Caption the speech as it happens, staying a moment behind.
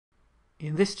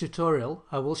In this tutorial,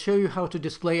 I will show you how to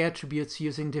display attributes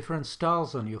using different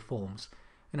styles on your forms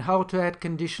and how to add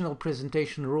conditional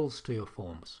presentation rules to your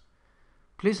forms.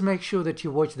 Please make sure that you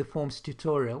watch the forms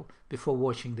tutorial before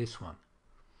watching this one.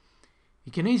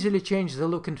 You can easily change the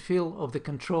look and feel of the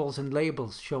controls and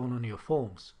labels shown on your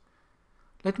forms.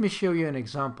 Let me show you an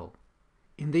example.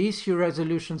 In the issue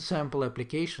resolution sample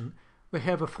application, we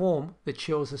have a form that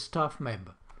shows a staff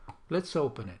member. Let's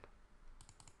open it.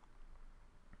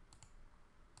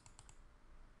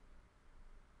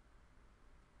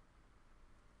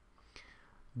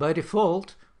 By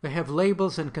default, we have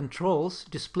labels and controls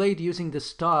displayed using the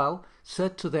style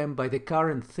set to them by the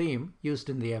current theme used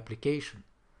in the application.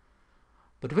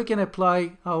 But we can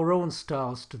apply our own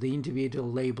styles to the individual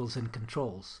labels and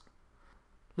controls.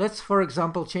 Let's, for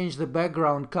example, change the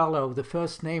background color of the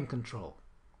first name control.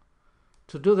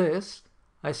 To do this,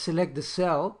 I select the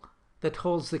cell that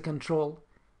holds the control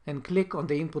and click on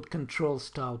the Input Control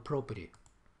Style property.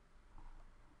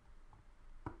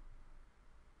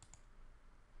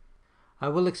 I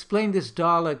will explain this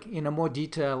dialog in more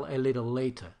detail a little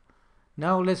later.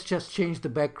 Now let's just change the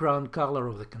background color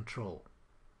of the control.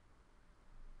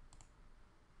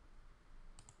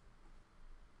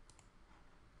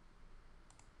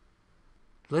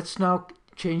 Let's now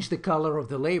change the color of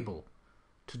the label.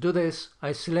 To do this,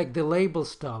 I select the Label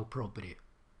Style property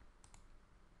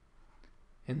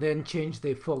and then change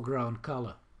the foreground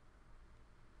color.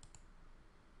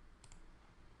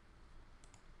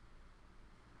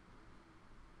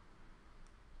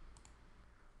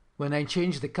 When I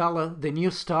change the color, the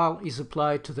new style is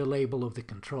applied to the label of the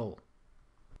control.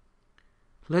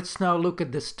 Let's now look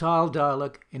at the style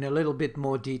dialog in a little bit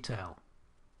more detail.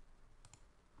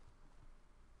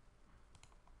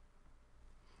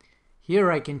 Here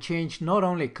I can change not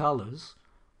only colors,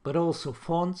 but also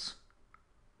fonts,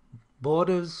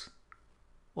 borders,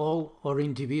 all or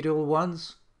individual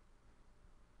ones,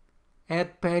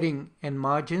 add padding and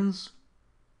margins,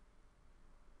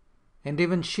 and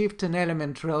even shift an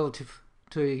element relative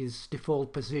to its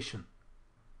default position.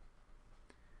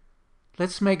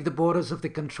 Let's make the borders of the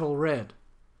control red.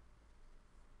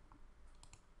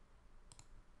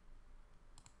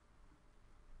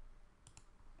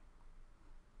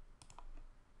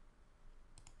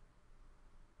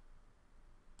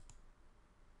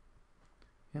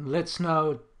 And let's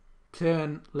now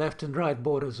turn left and right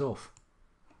borders off.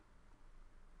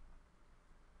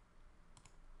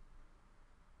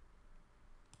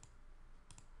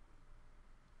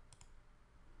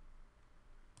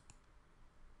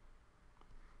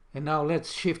 And now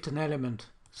let's shift an element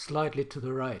slightly to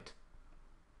the right.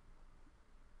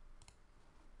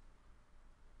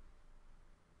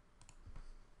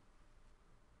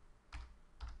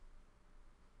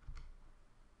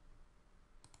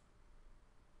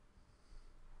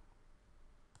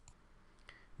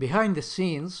 Behind the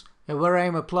scenes, a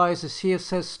variable applies a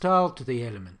CSS style to the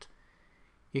element.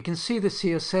 You can see the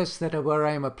CSS that a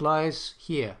variable applies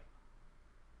here.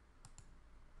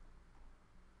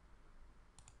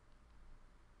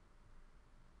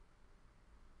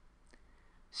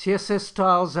 CSS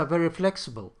styles are very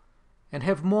flexible and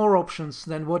have more options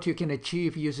than what you can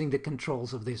achieve using the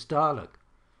controls of this dialog.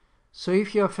 So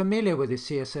if you are familiar with the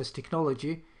CSS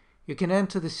technology, you can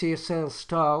enter the CSS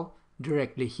style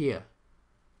directly here.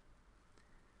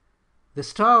 The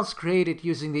styles created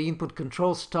using the Input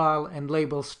Control Style and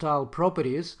Label Style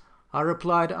properties are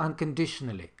applied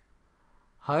unconditionally.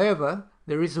 However,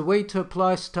 there is a way to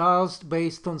apply styles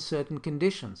based on certain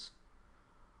conditions.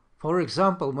 For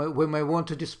example, we may want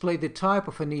to display the type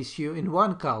of an issue in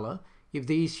one color if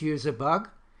the issue is a bug,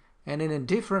 and in a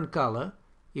different color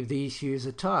if the issue is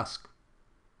a task.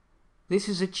 This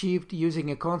is achieved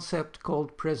using a concept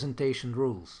called presentation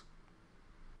rules.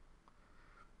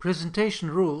 Presentation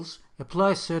rules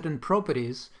apply certain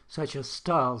properties, such as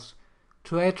styles,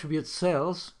 to attribute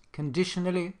cells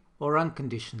conditionally or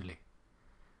unconditionally.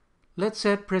 Let's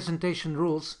add presentation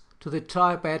rules to the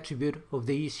type attribute of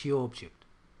the issue object.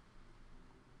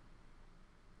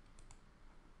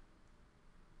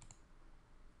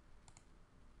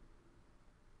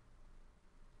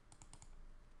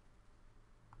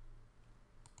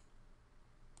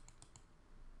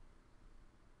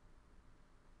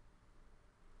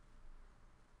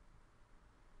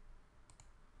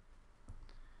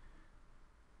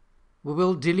 We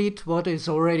will delete what is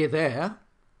already there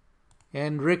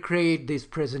and recreate these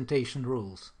presentation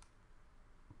rules.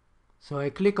 So I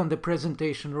click on the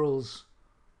presentation rules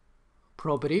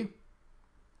property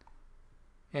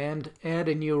and add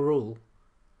a new rule.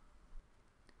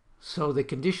 So the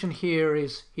condition here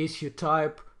is issue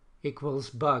type equals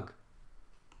bug.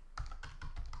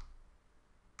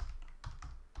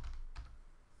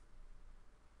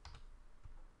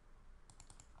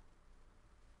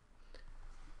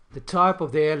 The type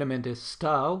of the element is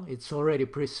style. It's already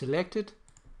pre-selected.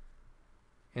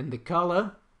 And the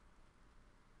color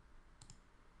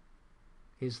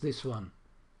is this one.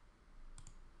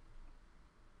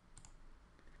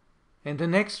 And the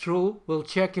next rule will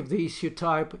check if the issue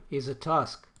type is a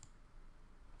task.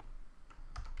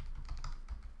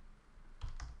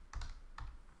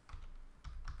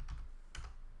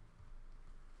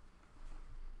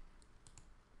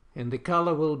 And the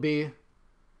color will be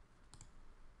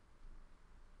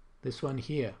this one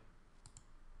here.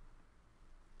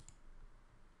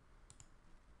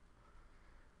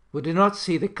 We do not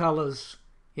see the colors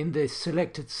in the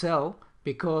selected cell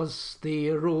because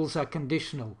the rules are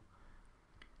conditional.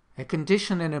 A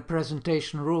condition in a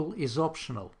presentation rule is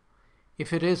optional.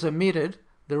 If it is omitted,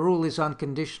 the rule is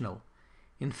unconditional.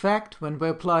 In fact, when we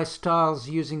apply styles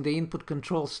using the input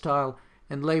control style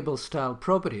and label style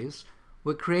properties,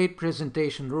 we create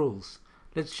presentation rules.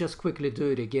 Let's just quickly do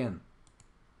it again.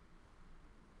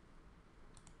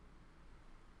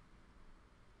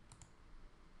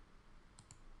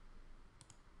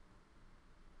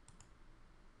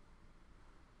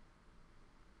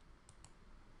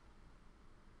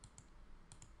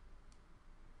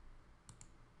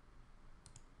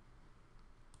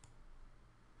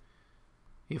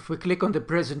 If we click on the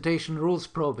presentation rules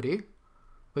property,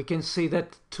 we can see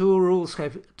that two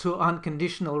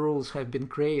unconditional rules have been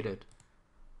created.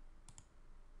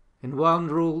 And one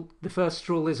rule, the first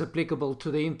rule is applicable to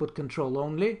the input control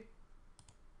only,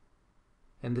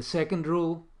 and the second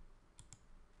rule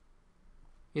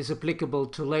is applicable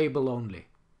to label only.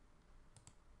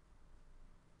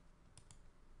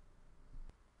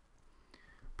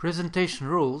 Presentation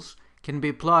rules can be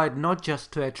applied not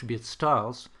just to attribute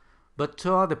styles, but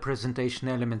to other presentation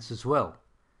elements as well.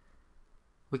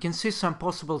 We can see some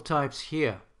possible types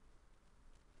here.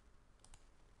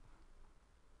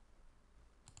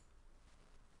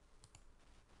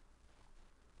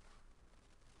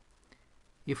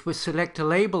 If we select a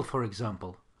label, for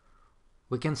example,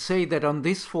 we can say that on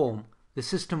this form the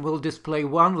system will display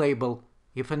one label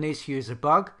if an issue is a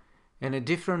bug and a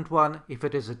different one if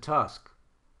it is a task.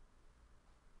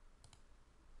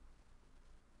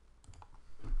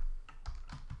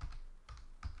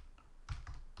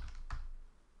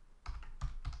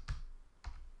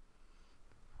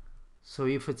 So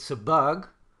if it's a bug,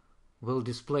 we'll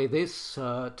display this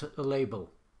label.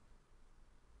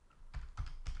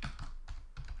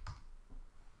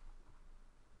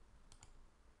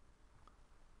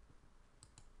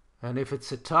 And if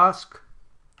it's a task,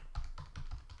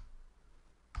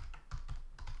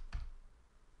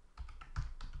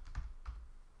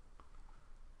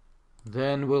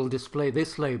 then we'll display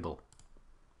this label.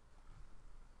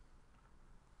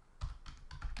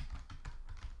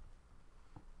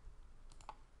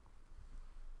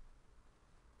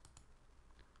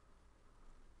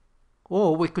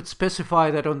 Or we could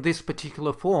specify that on this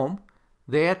particular form,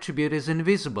 the attribute is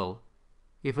invisible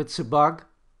if it's a bug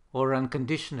or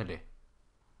unconditionally.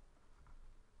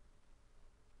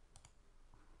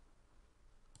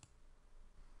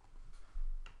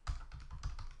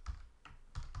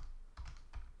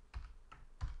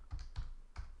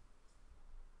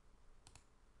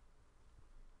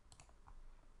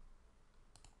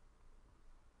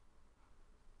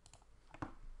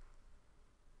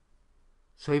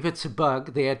 So if it's a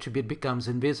bug, the attribute becomes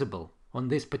invisible on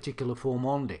this particular form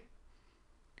only.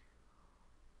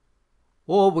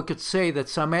 Or we could say that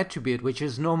some attribute which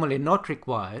is normally not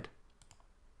required,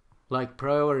 like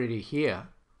priority here,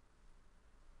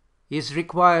 is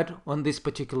required on this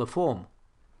particular form,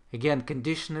 again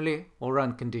conditionally or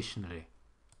unconditionally.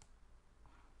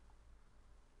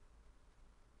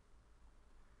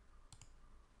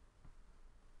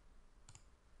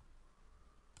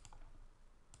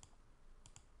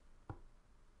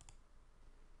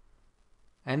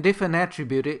 And if an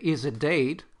attribute is a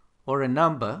date or a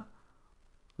number,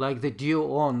 like the due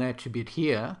on attribute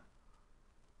here,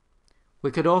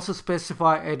 we could also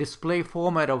specify a display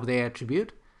format of the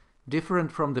attribute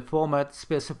different from the format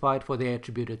specified for the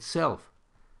attribute itself,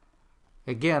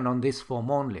 again on this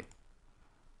form only.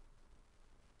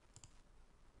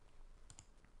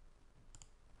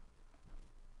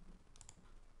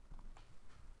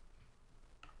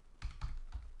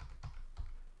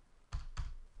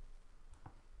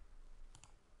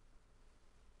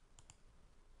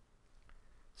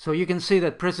 So you can see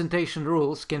that presentation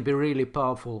rules can be really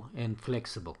powerful and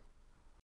flexible.